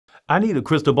I need a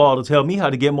crystal ball to tell me how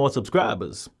to get more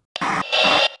subscribers.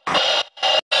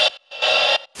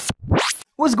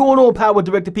 What's going on,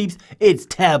 PowerDirector peeps? It's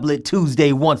Tablet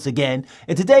Tuesday once again,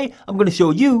 and today I'm going to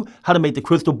show you how to make the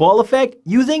crystal ball effect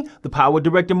using the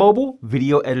PowerDirector mobile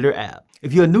video editor app.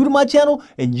 If you're new to my channel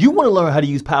and you want to learn how to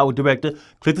use PowerDirector,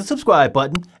 click the subscribe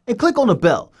button and click on the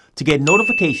bell to get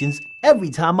notifications every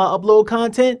time I upload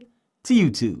content to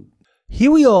YouTube.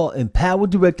 Here we are in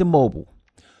PowerDirector mobile.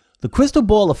 The crystal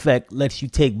ball effect lets you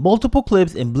take multiple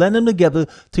clips and blend them together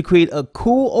to create a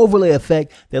cool overlay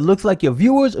effect that looks like your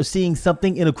viewers are seeing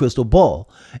something in a crystal ball.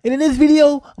 And in this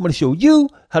video, I'm going to show you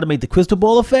how to make the crystal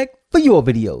ball effect for your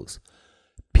videos.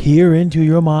 Peer into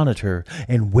your monitor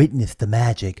and witness the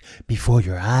magic before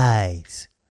your eyes.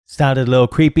 Sounded a little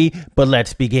creepy, but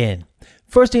let's begin.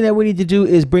 First thing that we need to do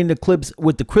is bring the clips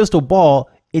with the crystal ball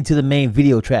into the main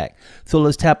video track. So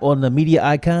let's tap on the media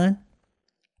icon.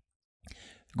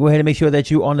 Go ahead and make sure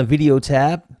that you're on the video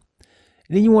tab. And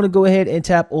then you want to go ahead and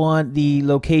tap on the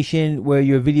location where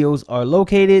your videos are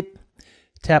located.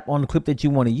 Tap on the clip that you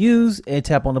want to use and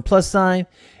tap on the plus sign,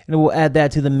 and it will add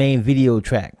that to the main video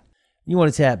track. You want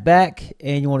to tap back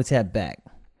and you want to tap back.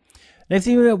 Next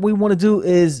thing that we want to do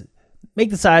is make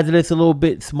the size of this a little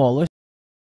bit smaller.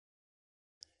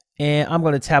 And I'm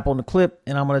going to tap on the clip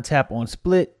and I'm going to tap on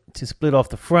split to split off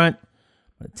the front.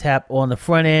 Tap on the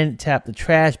front end, tap the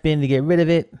trash bin to get rid of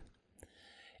it.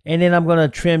 And then I'm going to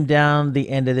trim down the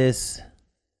end of this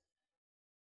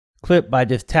clip by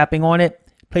just tapping on it,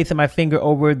 placing my finger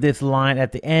over this line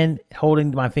at the end, holding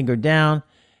my finger down,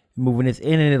 moving this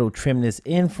in, and it'll trim this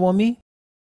in for me.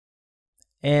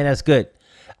 And that's good.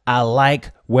 I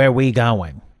like where we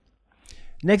going.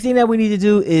 Next thing that we need to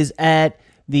do is add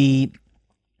the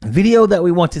video that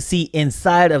we want to see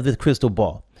inside of the crystal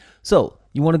ball. So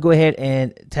you want to go ahead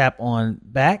and tap on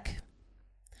back.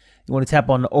 You want to tap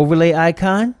on the overlay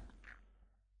icon.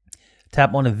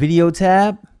 Tap on the video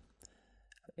tab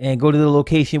and go to the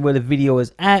location where the video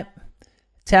is at.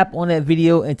 Tap on that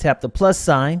video and tap the plus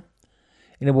sign,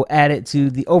 and it will add it to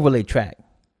the overlay track.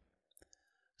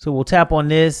 So we'll tap on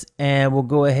this and we'll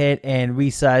go ahead and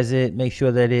resize it. Make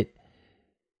sure that it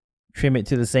trim it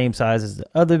to the same size as the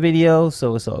other video,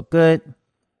 so it's all good.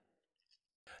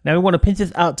 Now we want to pinch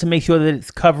this out to make sure that it's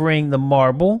covering the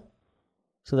marble.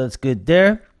 So that's good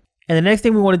there. And the next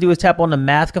thing we want to do is tap on the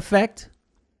mask effect.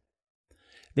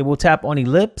 Then we'll tap on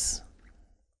ellipse.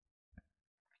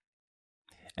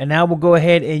 And now we'll go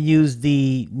ahead and use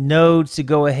the nodes to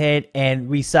go ahead and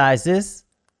resize this.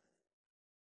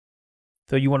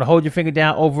 So you want to hold your finger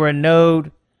down over a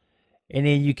node, and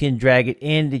then you can drag it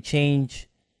in to change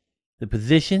the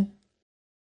position.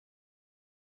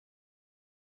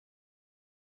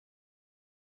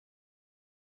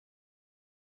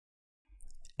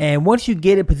 And once you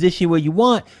get it positioned where you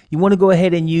want to go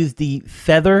ahead and use the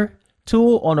feather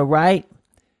tool on the right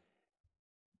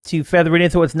to feather it in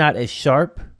so it's not as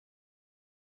sharp.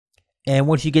 And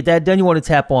once you get that done, you want to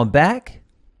tap on back.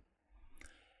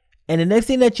 And the next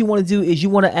thing that you want to do is you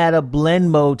want to add a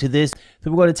blend mode to this. So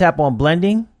we're going to tap on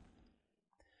blending.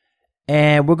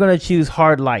 And we're going to choose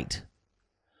hard light.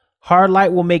 Hard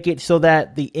light will make it so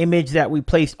that the image that we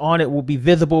placed on it will be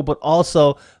visible, but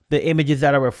also the images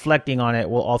that are reflecting on it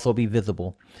will also be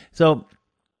visible. So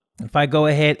if I go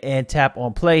ahead and tap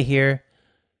on play here,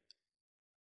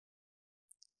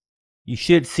 you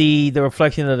should see the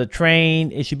reflection of the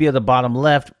train. It should be at the bottom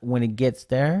left when it gets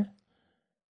there.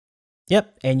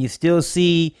 Yep, and you still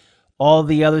see all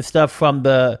the other stuff from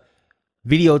the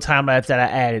video time lapse that I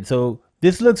added. So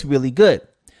this looks really good.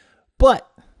 But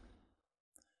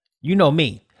you know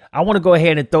me, I want to go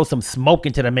ahead and throw some smoke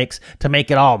into the mix to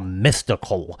make it all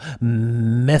mysticalness.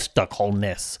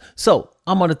 So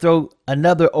I'm going to throw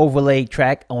another overlay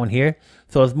track on here.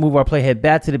 So let's move our playhead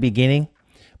back to the beginning.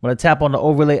 I'm going to tap on the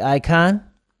overlay icon,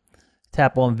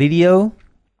 tap on video,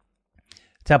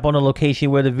 tap on the location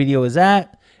where the video is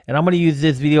at. And I'm going to use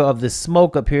this video of the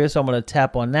smoke up here. So I'm going to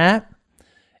tap on that,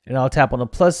 and I'll tap on the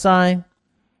plus sign,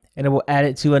 and it will add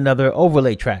it to another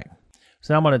overlay track.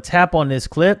 So now I'm going to tap on this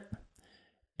clip.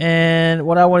 And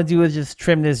what I want to do is just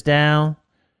trim this down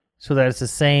so that it's the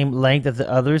same length as the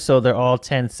others. So they're all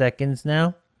 10 seconds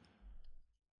now.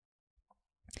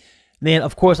 Then,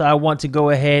 of course, I want to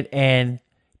go ahead and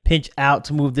pinch out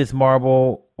to move this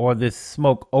marble or this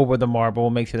smoke over the marble.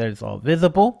 Make sure that it's all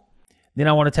visible. Then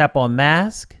I want to tap on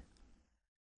mask.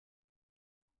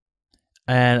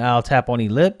 And I'll tap on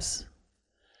ellipse.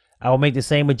 I will make the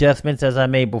same adjustments as I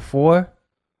made before.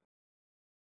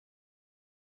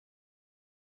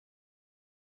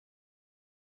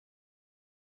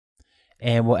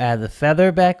 And we'll add the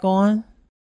feather back on.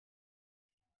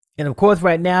 And of course,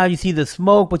 right now you see the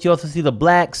smoke, but you also see the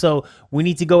black. So we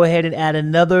need to go ahead and add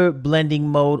another blending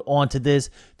mode onto this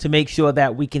to make sure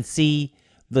that we can see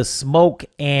the smoke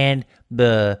and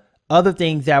the other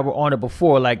things that were on it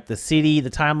before, like the city, the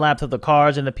time lapse of the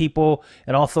cars and the people,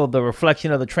 and also the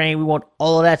reflection of the train. We want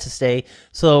all of that to stay.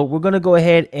 So we're going to go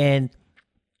ahead and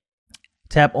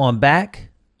tap on back.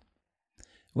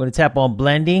 We're going to tap on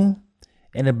blending,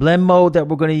 and the blend mode that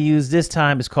we're going to use this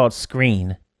time is called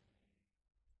screen.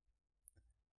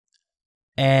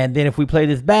 And then if we play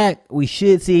this back, we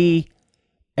should see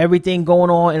everything going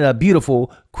on in a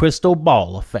beautiful crystal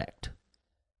ball effect.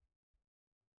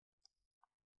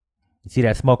 You see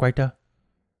that smoke right there?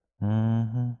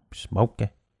 Smoking.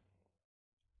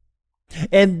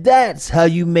 And that's how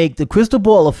you make the crystal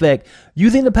ball effect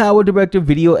using the PowerDirector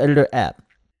Video Editor app.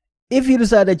 If you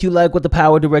decide that you like what the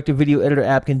PowerDirector Video Editor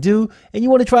app can do and you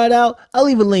want to try it out, I'll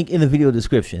leave a link in the video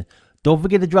description. Don't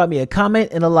forget to drop me a comment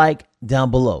and a like down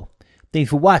below. Thanks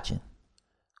for watching.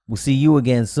 We'll see you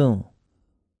again soon.